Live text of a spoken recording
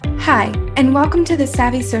Hi, and welcome to the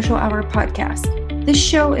Savvy Social Hour podcast. This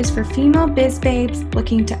show is for female biz babes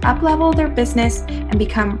looking to up-level their business and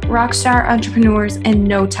become rockstar entrepreneurs in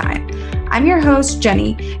no time. I'm your host,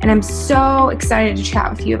 Jenny, and I'm so excited to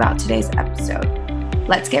chat with you about today's episode.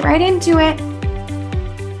 Let's get right into it.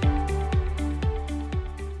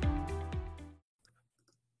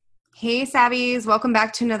 Hey, Savvies. Welcome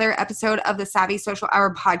back to another episode of the Savvy Social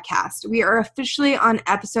Hour podcast. We are officially on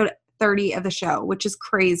episode 30 of the show, which is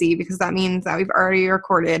crazy because that means that we've already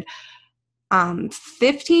recorded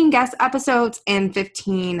 15 guest episodes and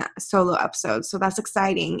 15 solo episodes. So that's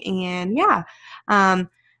exciting. And I'm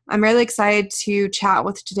really excited to chat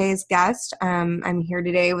with today's guest. I'm here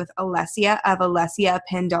today with Alessia of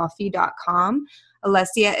AlessiaPandolfi.com.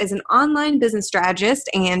 Alessia is an online business strategist,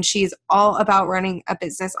 and she's all about running a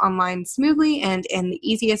business online smoothly and in the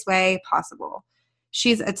easiest way possible.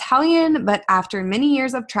 She's Italian, but after many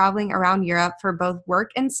years of traveling around Europe for both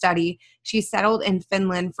work and study, she settled in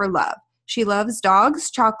Finland for love. She loves dogs,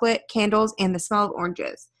 chocolate, candles, and the smell of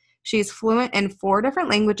oranges. She's fluent in 4 different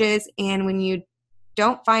languages, and when you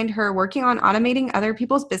don't find her working on automating other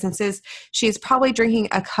people's businesses, she's probably drinking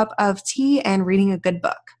a cup of tea and reading a good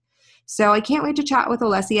book. So I can't wait to chat with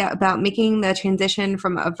Alessia about making the transition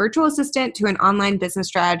from a virtual assistant to an online business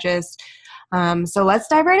strategist. So let's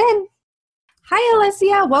dive right in. Hi,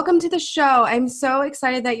 Alessia. Welcome to the show. I'm so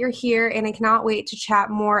excited that you're here, and I cannot wait to chat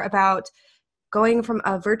more about going from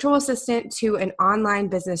a virtual assistant to an online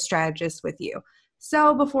business strategist with you.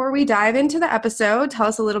 So before we dive into the episode, tell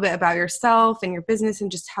us a little bit about yourself and your business and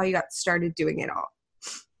just how you got started doing it all.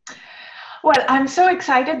 Well, I'm so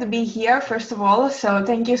excited to be here, first of all. So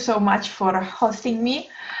thank you so much for hosting me.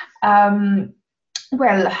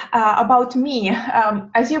 About me,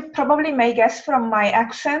 as you probably may guess from my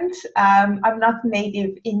accent, I'm not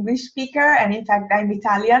native English speaker, and in fact, I'm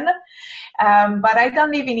Italian. But I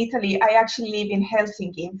don't live in Italy. I actually live in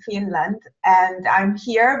Helsinki, in Finland, and I'm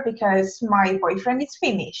here because my boyfriend is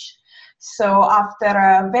Finnish. So after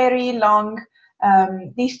a very long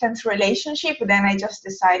distance relationship, then I just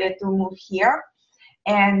decided to move here.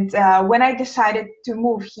 And when I decided to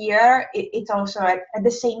move here, it also at the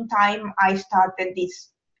same time I started this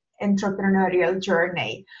entrepreneurial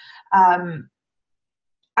journey. I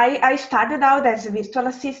started out as a virtual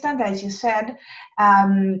assistant, as you said,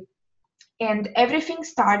 and everything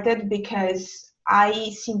started because I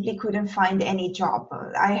simply couldn't find any job.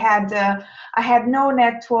 I had no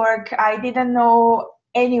network. I didn't know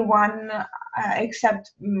anyone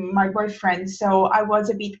except my boyfriend, so I was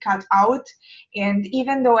a bit cut out. And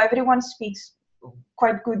even though everyone speaks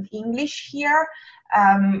quite good English here,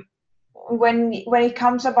 when it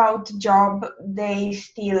comes about job, they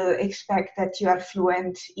still expect that you are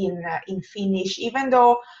fluent in Finnish, even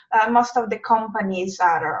though most of the companies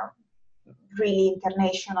are really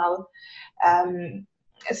international.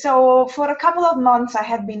 So for a couple of months, I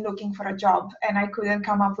had been looking for a job, and I couldn't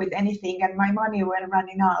come up with anything, and my money were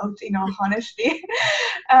running out, in all honesty.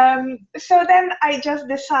 So then I just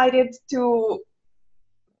decided to,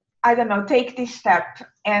 take this step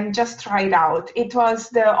and just try it out. It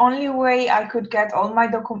was the only way I could get all my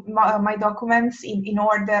documents in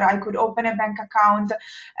order. I could open a bank account.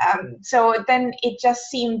 So then it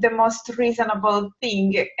just seemed the most reasonable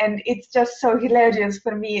thing. And it's just so hilarious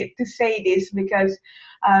for me to say this because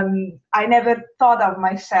I never thought of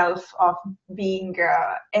myself of being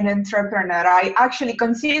an entrepreneur. I actually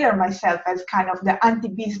consider myself as kind of the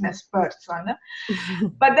anti-business person.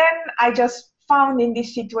 But then I just found in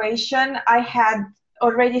this situation, I had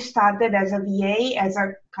already started as a VA, as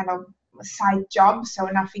a kind of side job, so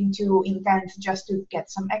nothing too intense, just to get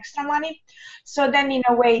some extra money. So then in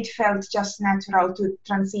a way it felt just natural to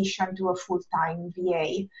transition to a full-time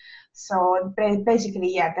VA. So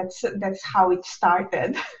basically, that's how it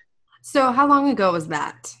started. So how long ago was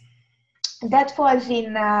that? That was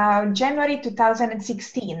in January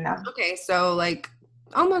 2016. Okay, so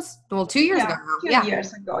almost 2 years ago. 2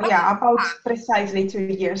 years ago. Okay. Yeah, about precisely 2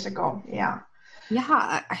 years ago. Yeah.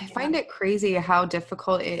 Yeah, I find it crazy how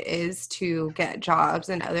difficult it is to get jobs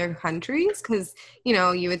in other countries because,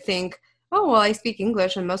 you would think, oh, well, I speak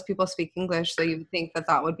English and most people speak English. So you would think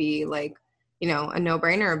that would be a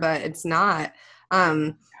no-brainer, but it's not.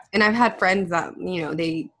 And I've had friends that,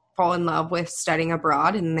 they fall in love with studying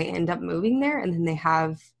abroad and they end up moving there and then they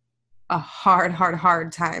have a hard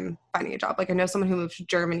time finding a job. Like I know someone who moved to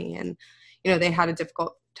Germany and, they had a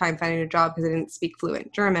difficult time finding a job because they didn't speak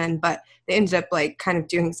fluent German, but they ended up kind of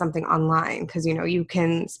doing something online because, you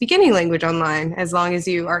can speak any language online as long as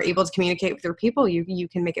you are able to communicate with your people, you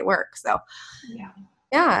can make it work. So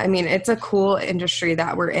yeah, I mean, it's a cool industry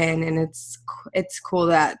that we're in, and it's cool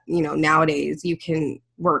that, nowadays you can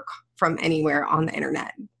work from anywhere on the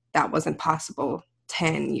internet. That wasn't possible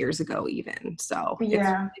 10 years ago even. So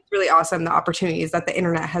it's really awesome, the opportunities that the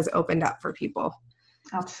internet has opened up for people.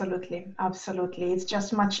 Absolutely. It's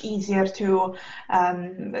just much easier even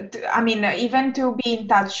to be in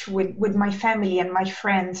touch with my family and my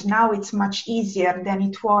friends. Now it's much easier than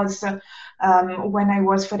it was when I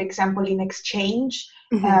was, for example, in exchange.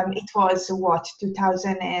 It was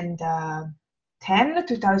 2010,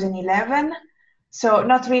 2011. So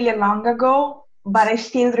not really long ago, but I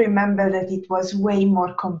still remember that it was way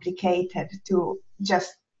more complicated to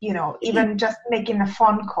just, even just making a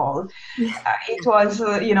phone call. It was,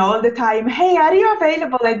 all the time, hey, are you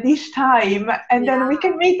available at this time? And then we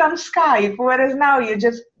can meet on Skype. Whereas now you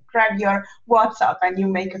just grab your WhatsApp and you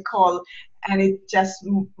make a call, and it's just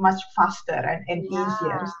much faster and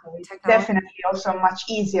easier. So it's definitely also much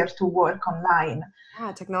easier to work online.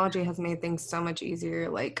 Yeah, technology has made things so much easier.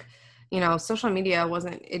 Like, social media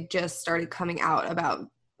it just started coming out about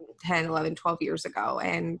 10, 11, 12 years ago,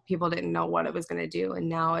 and people didn't know what it was going to do. And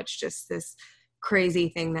now it's just this crazy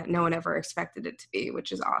thing that no one ever expected it to be,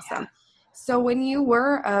 which is awesome. So when you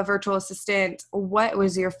were a virtual assistant, what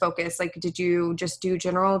was your focus? Like, did you just do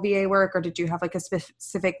general VA work, or did you have like a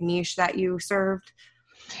specific niche that you served?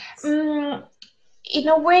 In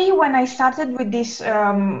a way, when I started with this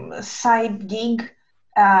side gig,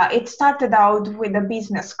 it started out with a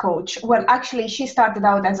business coach. Well, actually, she started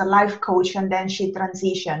out as a life coach, and then she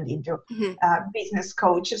transitioned into business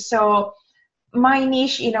coach. So my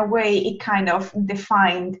niche, in a way, it kind of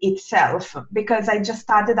defined itself, because I just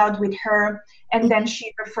started out with her, and then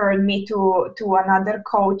she referred me to another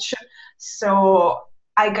coach. So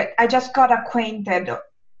I just got acquainted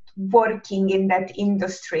working in that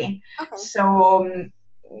industry. So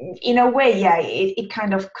in a way, it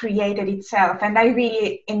kind of created itself, and I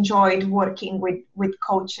really enjoyed working with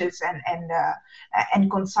coaches and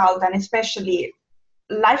consultants, especially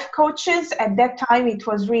life coaches. At that time, it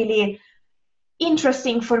was really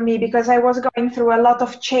interesting for me because I was going through a lot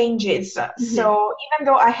of changes. So even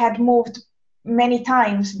though I had moved many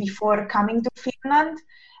times before coming to Finland,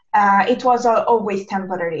 it was always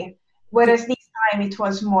temporary. Whereas this time it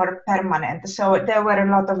was more permanent. So there were a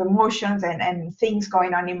lot of emotions and things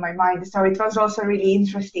going on in my mind. So it was also really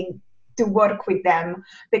interesting to work with them,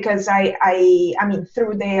 because I mean,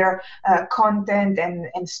 through their content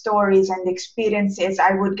and stories and experiences,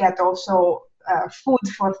 I would get also food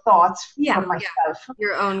for thoughts for myself.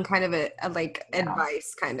 Your own kind of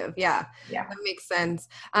advice, kind of. Yeah, that makes sense.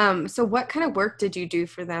 So what kind of work did you do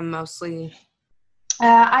for them mostly?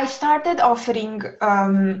 I started offering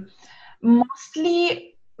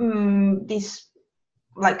mostly this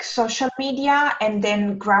like social media and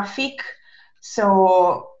then graphic.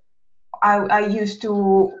 So I used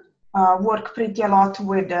to work pretty a lot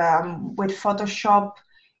with Photoshop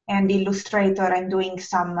and Illustrator and doing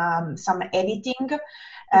some editing.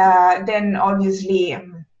 Then obviously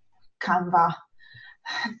Canva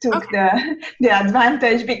took the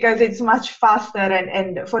advantage, because it's much faster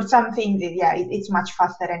and for some things, it's much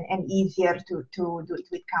faster and easier to do it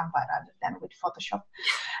with Canva rather than with Photoshop.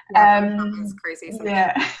 It's crazy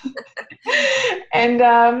sometimes. And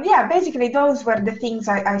basically those were the things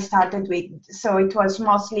I started with. So it was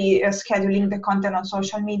mostly scheduling the content on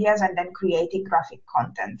social medias and then creating graphic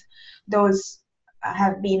content. Those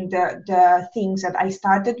have been the things that I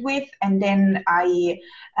started with, and then I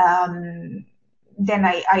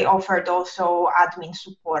offered also admin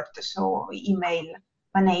support, so email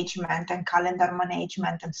management and calendar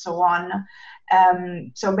management and so on.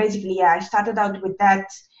 So basically, I started out with that,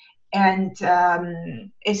 and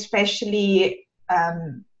especially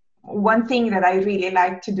one thing that I really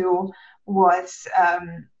liked to do was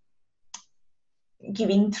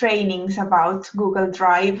giving trainings about Google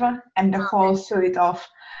Drive and the whole suite of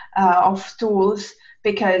tools,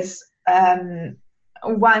 because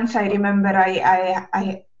once I remember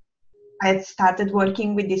I had started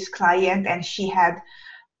working with this client, and she had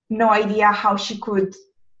no idea how she could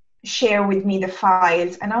share with me the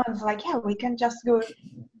files, and I was like, we can just go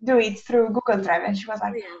do it through Google Drive. And she was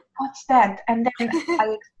like, what's that? And then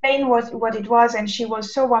I explained what it was, and she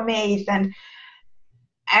was so amazed, and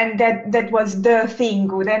that was the thing.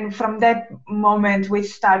 Then from that moment we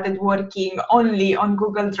started working only on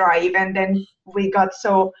Google Drive, and then we got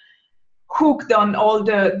so hooked on all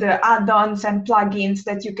the add-ons and plugins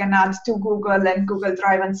that you can add to Google and Google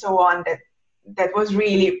Drive and so on, that was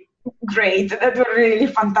really great. That was really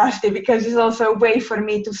fantastic, because it's also a way for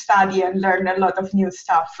me to study and learn a lot of new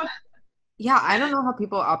stuff. Yeah, I don't know how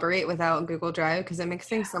people operate without Google Drive, because it makes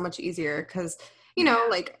things so much easier. Because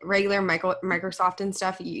like regular Microsoft and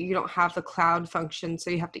stuff, you don't have the cloud function, so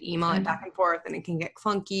you have to email it back and forth, and it can get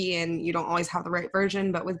clunky, and you don't always have the right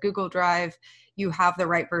version. But with Google Drive, you have the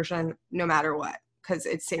right version no matter what, because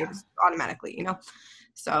it saves automatically,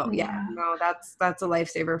 So no, that's a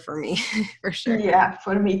lifesaver for me for sure. Yeah,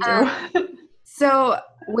 for me too. So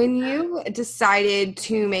when you decided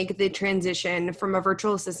to make the transition from a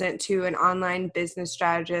virtual assistant to an online business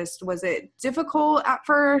strategist, was it difficult at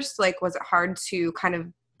first? Like, was it hard to kind of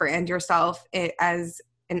brand yourself as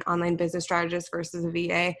an online business strategist versus a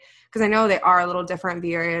VA? Because I know they are a little different.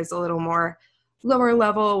 VA is a little more lower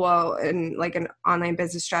level, while in like an online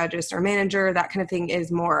business strategist or manager, that kind of thing is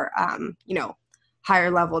more,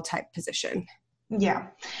 higher level type position. Yeah.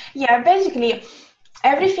 Basically,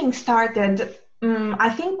 everything started, I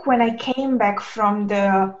think, when I came back from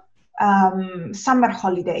the summer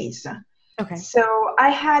holidays. Okay. So I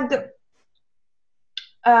had,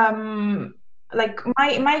 like,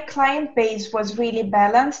 my client base was really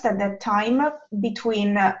balanced at that time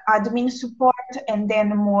between admin support and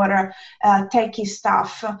then more techie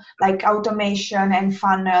stuff like automation and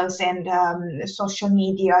funnels and social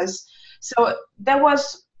medias. So there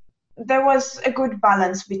was a good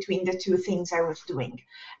balance between the two things I was doing.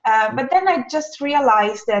 But then I just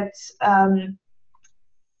realized that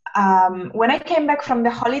when I came back from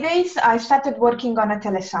the holidays, I started working on a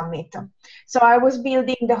telesummit. So I was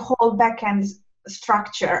building the whole backend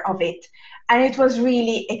structure of it. And it was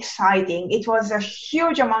really exciting. It was a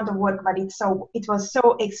huge amount of work, but it was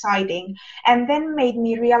so exciting. And then made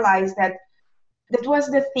me realize that was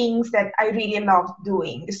the things that I really loved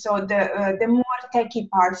doing. So the more techie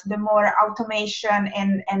parts, the more automation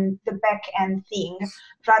and the back end thing,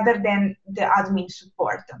 rather than the admin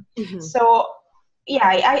support. So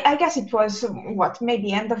I guess it was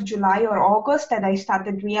maybe end of July or August that I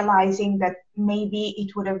started realizing that maybe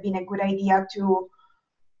it would have been a good idea to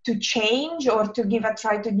change or to give a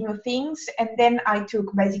try to new things. And then I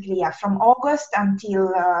took basically from August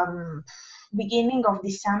until beginning of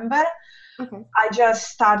December. Okay. I just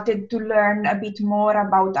started to learn a bit more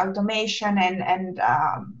about automation and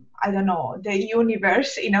I don't know, the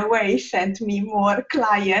universe in a way sent me more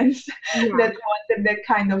clients that wanted that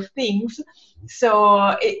kind of things. So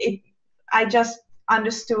I just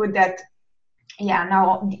understood that,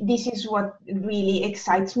 now this is what really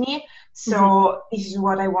excites me. So this is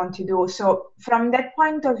what I want to do. So from that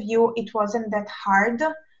point of view, it wasn't that hard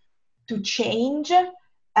to change.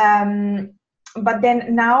 But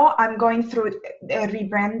then now I'm going through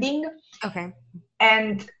rebranding. Okay.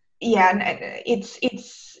 And it's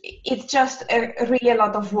just really a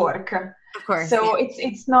lot of work. Of course. So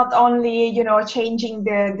it's not only, changing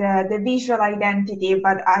the visual identity,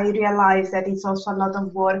 but I realize that it's also a lot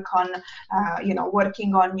of work on,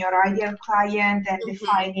 working on your ideal client and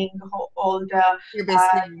defining all the... You're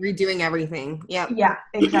basically redoing everything. Yeah. Yeah,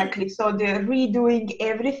 exactly. So the redoing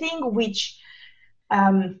everything, which...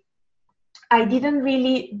 I didn't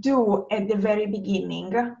really do at the very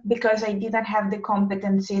beginning because I didn't have the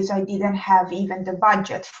competencies. I didn't have even the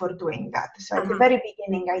budget for doing that. So at the very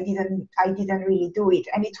beginning, I didn't really do it,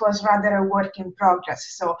 and it was rather a work in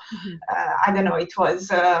progress. So I don't know. It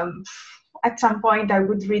was at some point I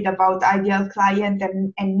would read about ideal client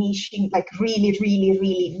and niching, like really, really,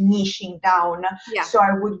 really niching down. Yeah. So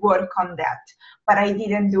I would work on that. But I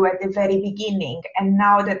didn't do at the very beginning. And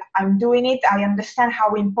now that I'm doing it, I understand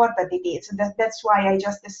how important it is. That's why I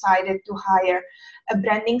just decided to hire a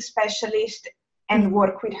branding specialist and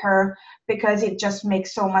work with her, because it just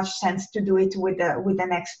makes so much sense to do it with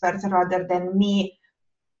an expert rather than me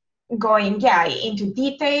going into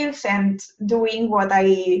details and doing what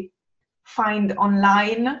I find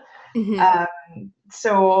online.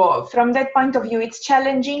 So from that point of view, it's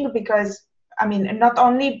challenging because not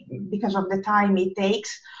only because of the time it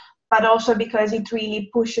takes, but also because it really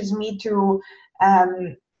pushes me to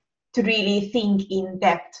really think in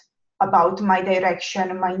depth about my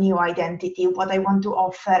direction, my new identity, what I want to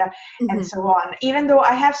offer, and so on. Even though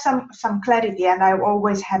I have some clarity, and I've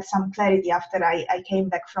always had some clarity after I came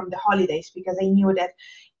back from the holidays, because I knew that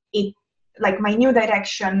my new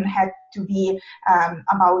direction had to be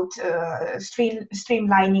about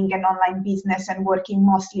streamlining an online business and working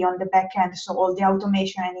mostly on the back end. So all the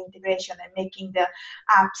automation and integration and making the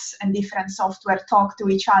apps and different software talk to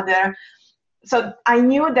each other. So I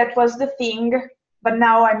knew that was the thing, but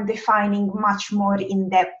now I'm defining much more in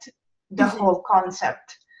depth the whole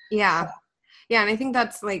concept. Yeah. Yeah, and I think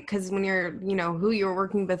that's because when you're, who you were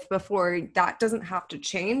working with before, that doesn't have to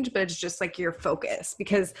change, but it's just your focus.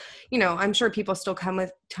 Because, I'm sure people still come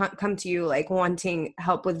to you wanting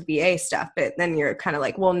help with VA stuff, but then you're kind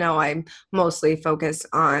of well, no, I'm mostly focused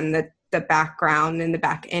on the the background and the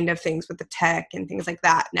back end of things with the tech and things like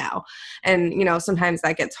that now. And, sometimes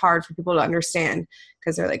that gets hard for people to understand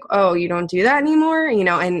because they're like, oh, you don't do that anymore,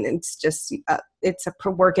 and it's just, it's a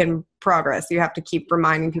work in progress. You have to keep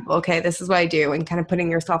reminding people, okay, this is what I do, and kind of putting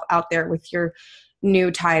yourself out there with your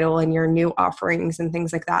new title and your new offerings and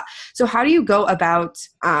things like that. So how do you go about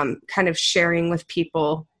kind of sharing with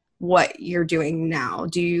people what you're doing now?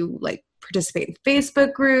 Do you like participate in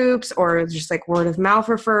Facebook groups or just like word of mouth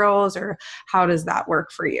referrals, or how does that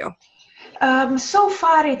work for you? So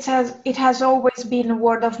far, it has always been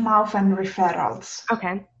word of mouth and referrals.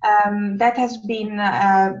 Okay. That has been,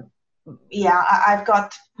 I've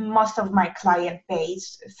got most of my client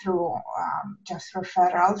base through just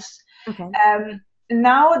referrals. Okay.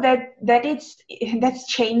 Now that's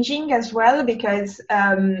changing as well, because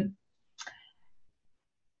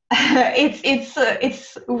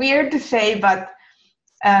it's weird to say, but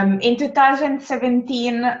in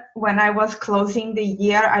 2017, when I was closing the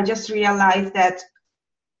year, I just realized that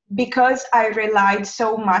because I relied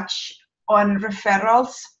so much on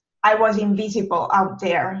referrals, I was invisible out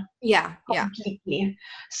there. Yeah. Completely.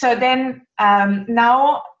 So then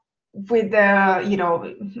now, with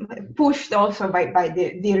the pushed also by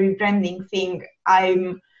the rebranding thing,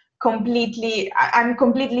 I'm completely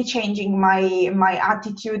changing my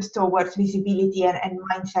attitude towards visibility and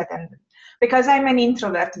mindset, and because I'm an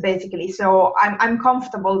introvert basically, so I'm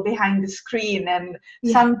comfortable behind the screen and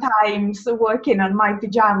sometimes working on my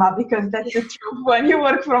pajama, because that's the truth. When you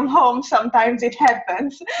work from home, sometimes it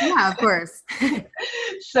happens. Yeah, of course.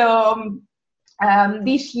 So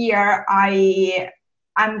this year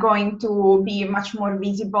I'm going to be much more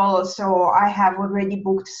visible. So I have already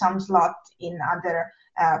booked some slot in other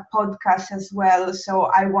podcasts as well. So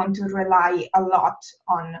I want to rely a lot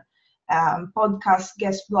on podcast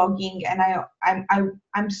guest blogging, and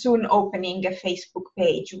I'm soon opening a Facebook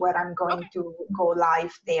page where I'm going to go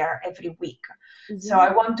live there every week. Mm-hmm. So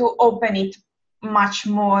I want to open it much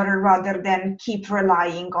more rather than keep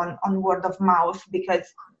relying on word of mouth, because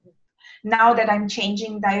now that I'm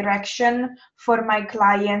changing direction for my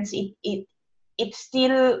clients, it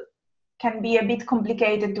still can be a bit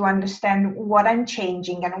complicated to understand what I'm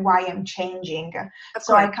changing and why I'm changing.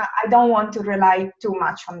 So I don't want to rely too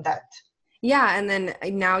much on that. Yeah, and then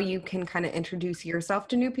now you can kind of introduce yourself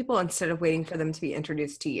to new people instead of waiting for them to be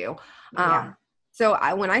introduced to you. So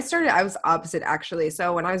when I started, I was opposite actually.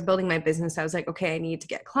 So when I was building my business, I was like, okay, I need to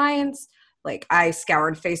get clients. Like I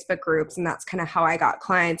scoured Facebook groups, and that's kind of how I got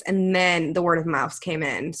clients. And then the word of mouth came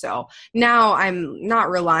in. So now I'm not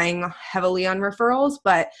relying heavily on referrals,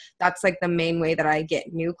 but that's like the main way that I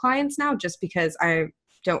get new clients now, just because I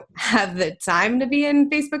don't have the time to be in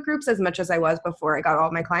Facebook groups as much as I was before I got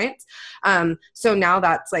all my clients. So now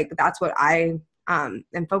that's what I am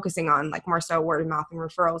focusing on, like more so word of mouth and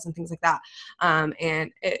referrals and things like that.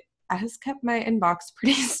 And it has kept my inbox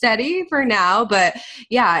pretty steady for now, but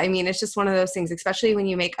yeah, I mean, it's just one of those things, especially when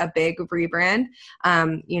you make a big rebrand,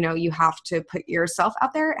 you have to put yourself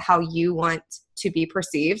out there how you want to be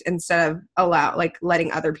perceived instead of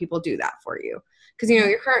letting other people do that for you. Because,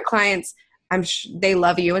 your current clients, they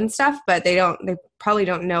love you and stuff, but they probably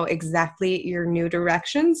don't know exactly your new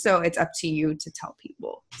direction. So it's up to you to tell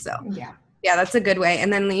people. So yeah, that's a good way.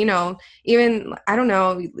 And then, even, I don't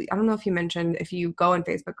know if you mentioned if you go in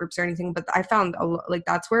Facebook groups or anything, but I found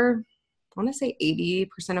that's where I want to say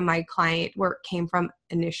 80% of my client work came from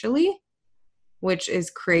initially, which is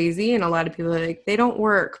crazy. And a lot of people are like, they don't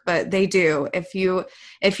work, but they do. If you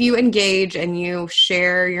engage and you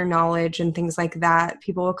share your knowledge and things like that,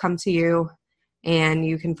 people will come to you and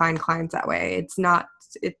you can find clients that way.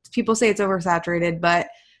 People say it's oversaturated, but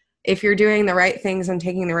if you're doing the right things and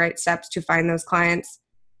taking the right steps to find those clients,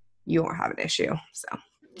 you won't have an issue. So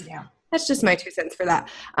yeah, that's just my 2 cents for that.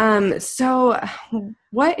 So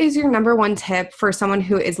what is your number one tip for someone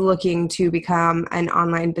who is looking to become an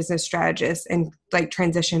online business strategist and like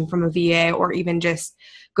transition from a VA, or even just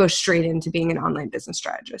go straight into being an online business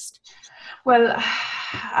strategist? Well,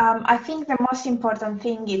 I think the most important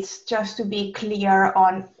thing is just to be clear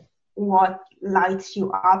on what lights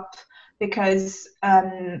you up, because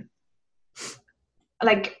I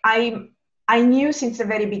knew since the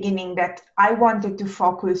very beginning that I wanted to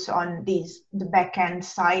focus on the back end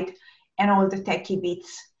side and all the techie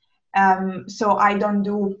bits. So I don't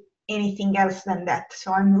do anything else than that.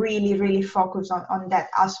 So I'm really, really focused on that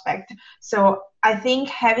aspect. So I think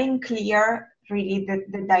having clear really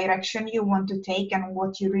the direction you want to take and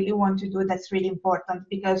what you really want to do, that's really important,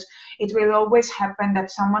 because it will always happen that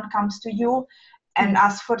someone comes to you and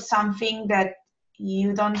asks for something that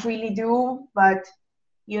you don't really do, but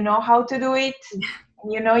you know how to do it,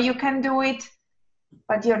 you can do it,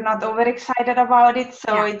 but you're not overexcited about it.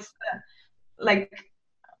 So Yeah. it's like,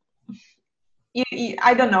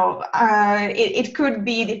 I don't know. It could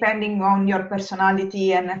be depending on your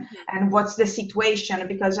personality and what's the situation,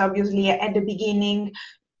 because obviously at the beginning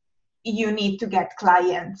you need to get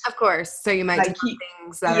clients. Of course. So you might take Like, on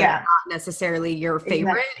things that are yeah, not necessarily your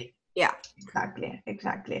favorite. exactly, Yeah.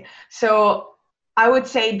 exactly. So I would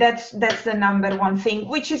say that's the number one thing,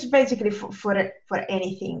 which is basically for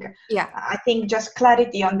anything. Yeah. I think just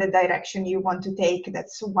clarity on the direction you want to take.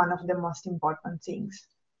 That's one of the most important things.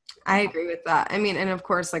 I agree with that. I mean, and of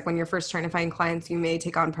course, like when you're first trying to find clients, you may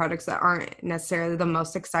take on products that aren't necessarily the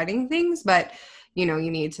most exciting things, but you know,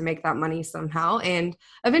 you need to make that money somehow. And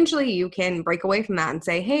eventually you can break away from that and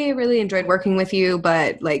say, hey, I really enjoyed working with you,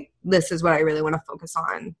 but like, this is what I really want to focus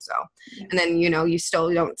on. So, Yeah. and then, you know, you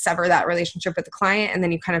still don't sever that relationship with the client. And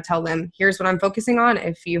then you kind of tell them, here's what I'm focusing on.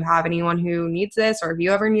 If you have anyone who needs this, or if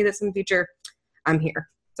you ever need this in the future, I'm here.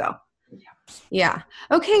 So, yeah.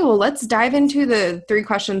 Okay, well, let's dive into the 3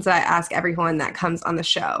 questions that I ask everyone that comes on the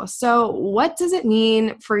show. So, what does it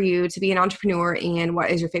mean for you to be an entrepreneur, and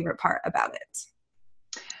what is your favorite part about it?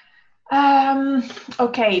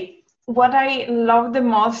 Okay, what I love the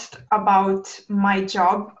most about my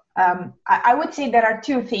job, I would say there are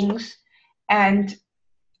two things, and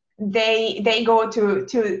they go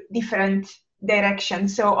to different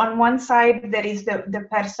directions. So on one side, there is the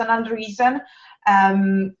personal reason.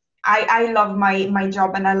 I love my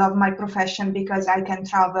job and I love my profession because I can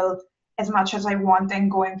travel as much as I want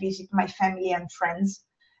and go and visit my family and friends.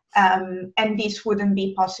 And this wouldn't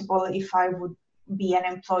be possible if I would be an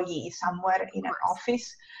employee somewhere in an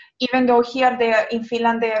office. Even though here in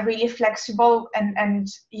Finland they are really flexible, and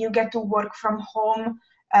you get to work from home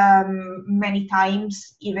many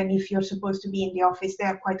times, even if you're supposed to be in the office. They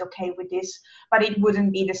are quite okay with this, but it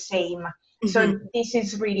wouldn't be the same. So this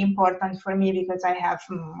is really important for me because I have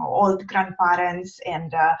old grandparents,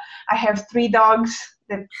 and I have 3 dogs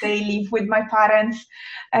that they live with my parents,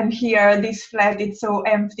 and here this flat is so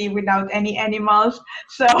empty without any animals.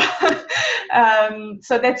 So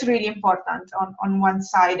so that's really important on one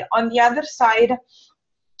side. On the other side,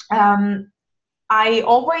 I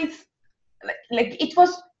always like it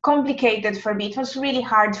was complicated for me. It was really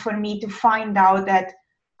hard for me to find out that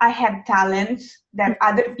I had talents that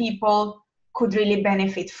other people could really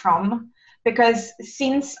benefit from. Because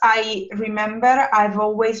since I remember, I've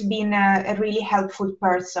always been a really helpful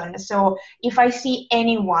person. So if I see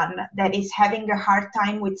anyone that is having a hard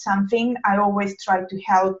time with something, I always try to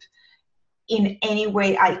help in any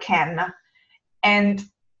way I can. And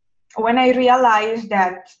when I realized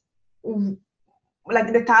that,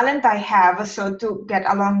 like, the talent I have, so to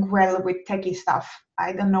get along well with techie stuff,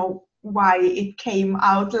 I don't know why it came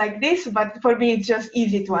out like this, but for me it's just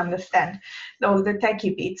easy to understand all the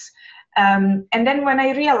techie bits. And then when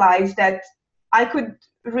I realized that I could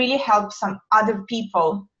really help some other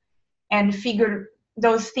people and figure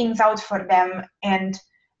those things out for them, and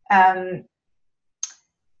um,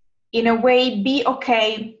 in a way be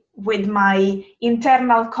okay with my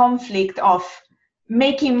internal conflict of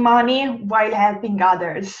making money while helping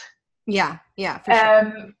others. Yeah, for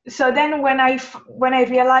sure. So then when I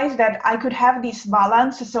realized that I could have this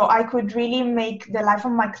balance, so I could really make the life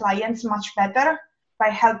of my clients much better by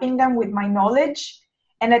helping them with my knowledge,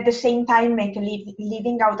 and at the same time make a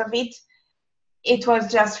living out of it, it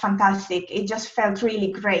was just fantastic. It just felt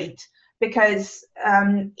really great because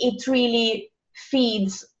it really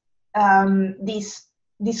feeds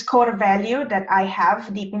this core value that I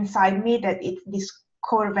have deep inside me, that it's this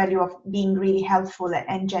core value of being really helpful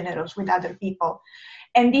and generous with other people.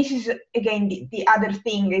 And this is again the other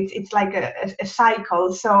thing. It's like a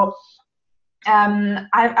cycle. So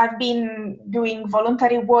I've been doing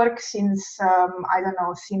voluntary work since I don't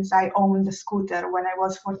know, since I owned a scooter when I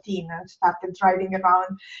was 14 and started driving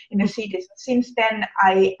around in the city. So since then,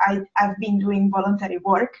 I've been doing voluntary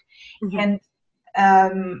work, and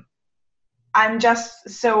I'm just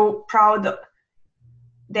so proud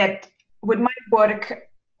that with my work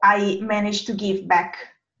I managed to give back,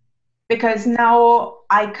 because now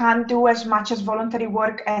I can't do as much as voluntary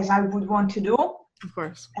work as I would want to do. Of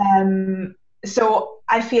course. So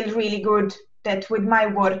I feel really good that with my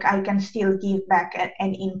work I can still give back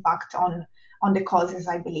an impact on the causes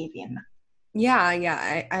I believe in. Yeah,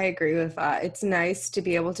 I agree with that. It's nice to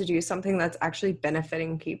be able to do something that's actually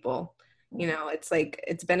benefiting people. You know, it's like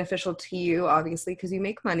it's beneficial to you, obviously, because you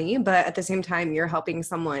make money, but at the same time, you're helping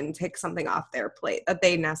someone take something off their plate that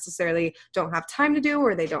they necessarily don't have time to do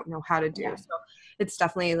or they don't know how to do. Yeah. So it's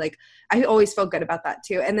definitely like, I always feel good about that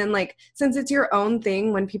too. And then like, since it's your own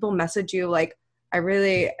thing, when people message you like, I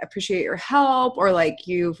really appreciate your help, or like,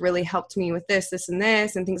 you've really helped me with this and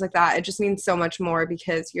this and things like that. It just means so much more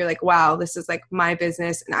because you're like, wow, this is like my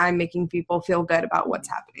business and I'm making people feel good about what's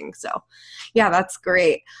happening. So yeah, that's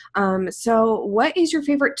great. So what is your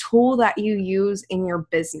favorite tool that you use in your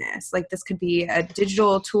business? Like, this could be a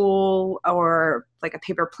digital tool or like a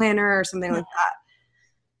paper planner or something like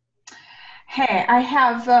that. Hey, I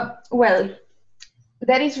have,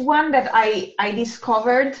 there is one that I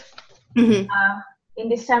discovered in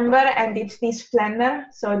December, and it's this planner.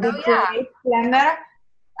 So the Create Planner.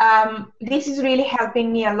 This is really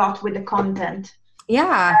helping me a lot with the content.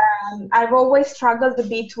 Yeah. I've always struggled a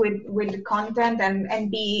bit with the content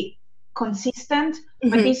and be consistent,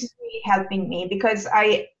 but this is really helping me because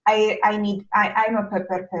I'm a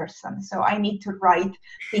paper person, so I need to write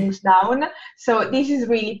things down. So this is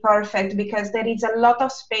really perfect because there is a lot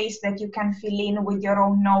of space that you can fill in with your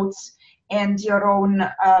own notes and your own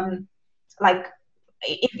like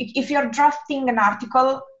if you're drafting an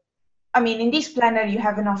article. I mean, in this planner you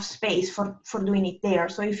have enough space for doing it there.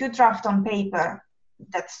 So if you draft on paper,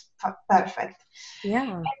 that's perfect. Yeah.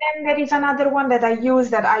 And then there is another one that I use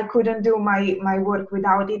that I couldn't do my work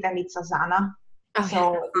without it, and it's Asana.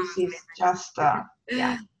 So this is just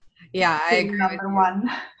yeah, I agree. Number one.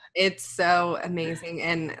 It's so amazing,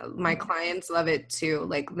 and my clients love it too.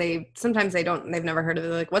 Like, they've never heard of it.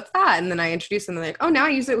 They're like, what's that? And then I introduce them, and they're like, oh, now I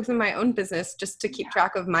use it within my own business just to keep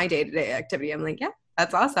track of my day-to-day activity. I'm like, yeah,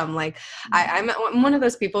 that's awesome. Like, I'm one of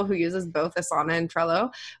those people who uses both Asana and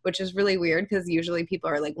Trello, which is really weird because usually people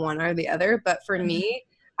are like one or the other. But for me,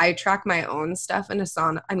 I track my own stuff in in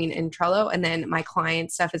Trello, and then my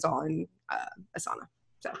client stuff is all in Asana.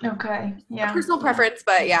 So, okay, yeah. A personal preference,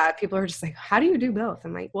 but yeah, people are just like, how do you do both?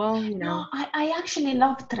 I'm like, well, No, I actually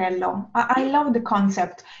love Trello. I love the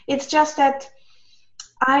concept. It's just that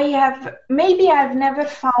I've never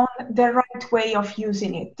found the right way of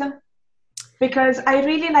using it, because I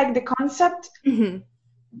really like the concept,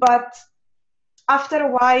 but after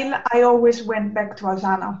a while, I always went back to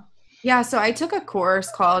Asana. Yeah, so I took a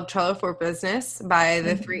course called Trello for Business by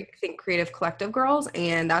the Think Creative Collective girls,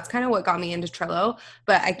 and that's kind of what got me into Trello.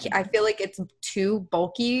 But I feel like it's too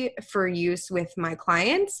bulky for use with my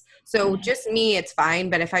clients. So just me, it's fine.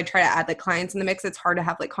 But if I try to add like clients in the mix, it's hard to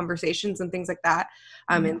have like conversations and things like that.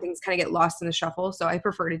 And things kind of get lost in the shuffle. So I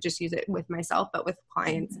prefer to just use it with myself. But with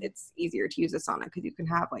clients, it's easier to use Asana because you can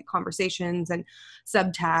have like conversations and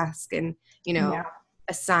subtasks and,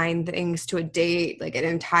 assign things to a date, like an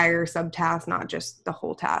entire subtask, not just the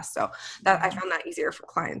whole task. So that I found that easier for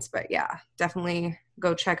clients. But yeah, definitely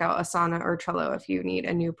go check out Asana or Trello if you need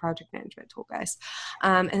a new project management tool, guys.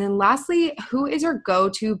 And then lastly, who is your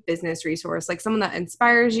go-to business resource? Like someone that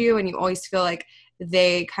inspires you and you always feel like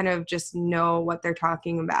they kind of just know what they're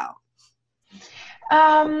talking about.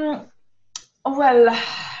 Well,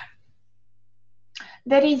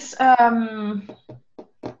 there is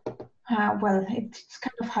it's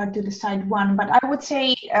kind of hard to decide one, but I would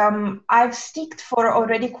say I've sticked for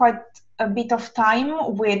already quite a bit of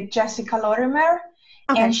time with Jessica Lorimer,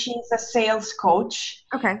 and she's a sales coach.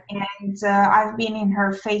 And I've been in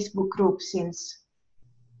her Facebook group since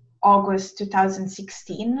August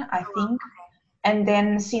 2016, I think. And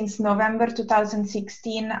then since November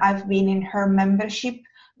 2016, I've been in her membership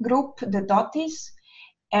group, the Dotties.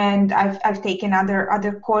 And I've taken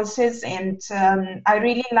other courses, and I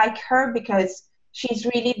really like her because she's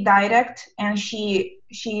really direct and she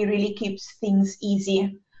really keeps things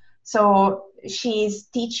easy. So she's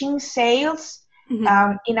teaching sales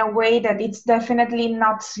in a way that it's definitely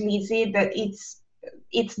not sleazy, that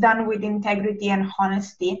it's done with integrity and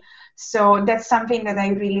honesty. So that's something that I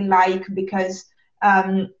really like, because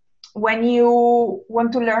when you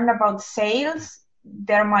want to learn about sales,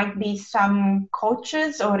 there might be some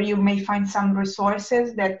coaches, or you may find some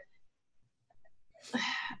resources that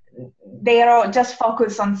they are just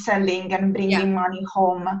focused on selling and bringing money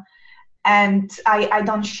home. And I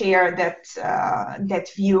don't share that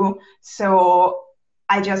view. So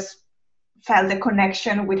I just felt a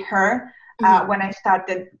connection with her when I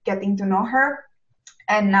started getting to know her.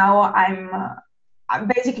 And now I'm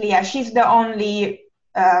basically, she's the only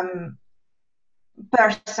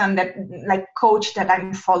person that, like, coach that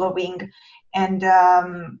I'm following. And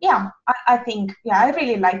I think I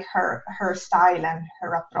really like her style and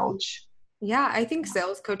her approach. I think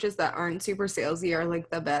sales coaches that aren't super salesy are like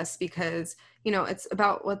the best, because it's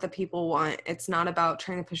about what the people want. It's not about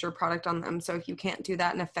trying to push your product on them. So if you can't do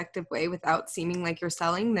that in an effective way without seeming like you're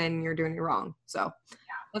selling, then you're doing it wrong. So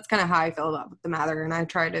that's kind of how I feel about the matter, and I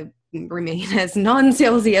try to remain as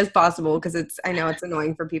non-salesy as possible, because I know it's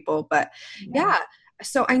annoying for people. But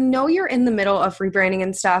so I know you're in the middle of rebranding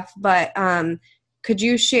and stuff, but could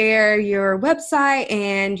you share your website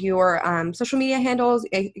and your social media handles?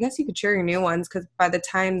 I guess you could share your new ones because by the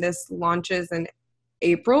time this launches in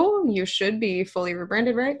April, you should be fully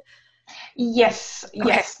rebranded, right? Yes,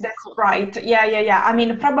 Okay. that's right. Yeah. I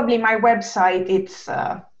mean, probably my website,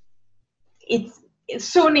 it's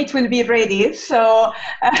soon it will be ready. So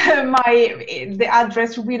the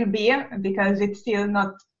address will be, because it's still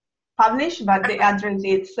not published, but the address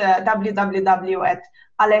is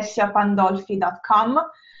www.alessiapandolfi.com.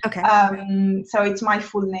 Okay. So it's my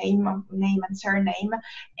full name and surname,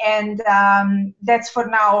 and that's for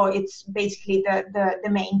now. It's basically the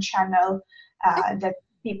main channel that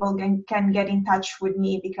people can get in touch with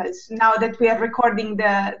me, because now that we are recording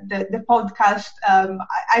the podcast,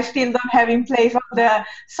 I still don't have in place all the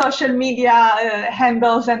social media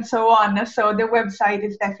handles and so on. So the website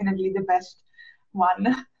is definitely the best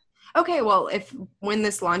one. Okay, well, when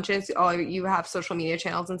this launches, all you have social media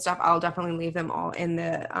channels and stuff, I'll definitely leave them all in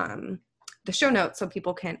the show notes so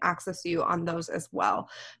people can access you on those as well.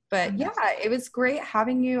 But yeah, it was great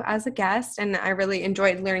having you as a guest, and I really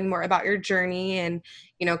enjoyed learning more about your journey and,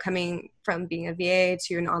 coming from being a VA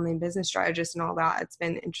to an online business strategist and all that. It's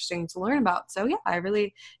been interesting to learn about. So yeah, I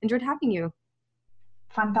really enjoyed having you.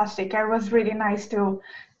 Fantastic. It was really nice to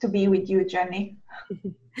be with you, Jenny.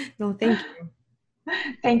 No, thank you.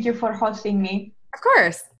 Thank you for hosting me. Of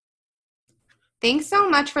course. Thanks so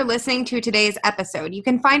much for listening to today's episode. You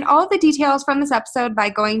can find all the details from this episode by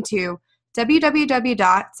going to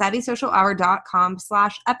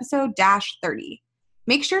www.savvysocialhour.com/episode-30.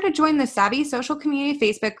 Make sure to join the Savvy Social Community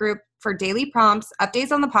Facebook group for daily prompts,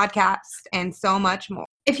 updates on the podcast, and so much more.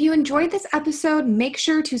 If you enjoyed this episode, make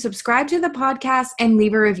sure to subscribe to the podcast and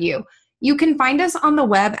leave a review. You can find us on the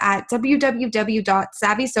web at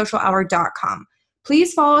www.savvysocialhour.com.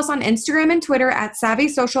 Please follow us on Instagram and Twitter at Savvy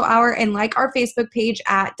Social Hour and like our Facebook page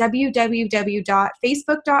at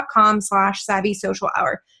www.facebook.com/Savvy Social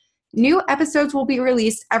Hour. New episodes will be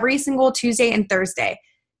released every single Tuesday and Thursday.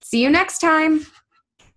 See you next time.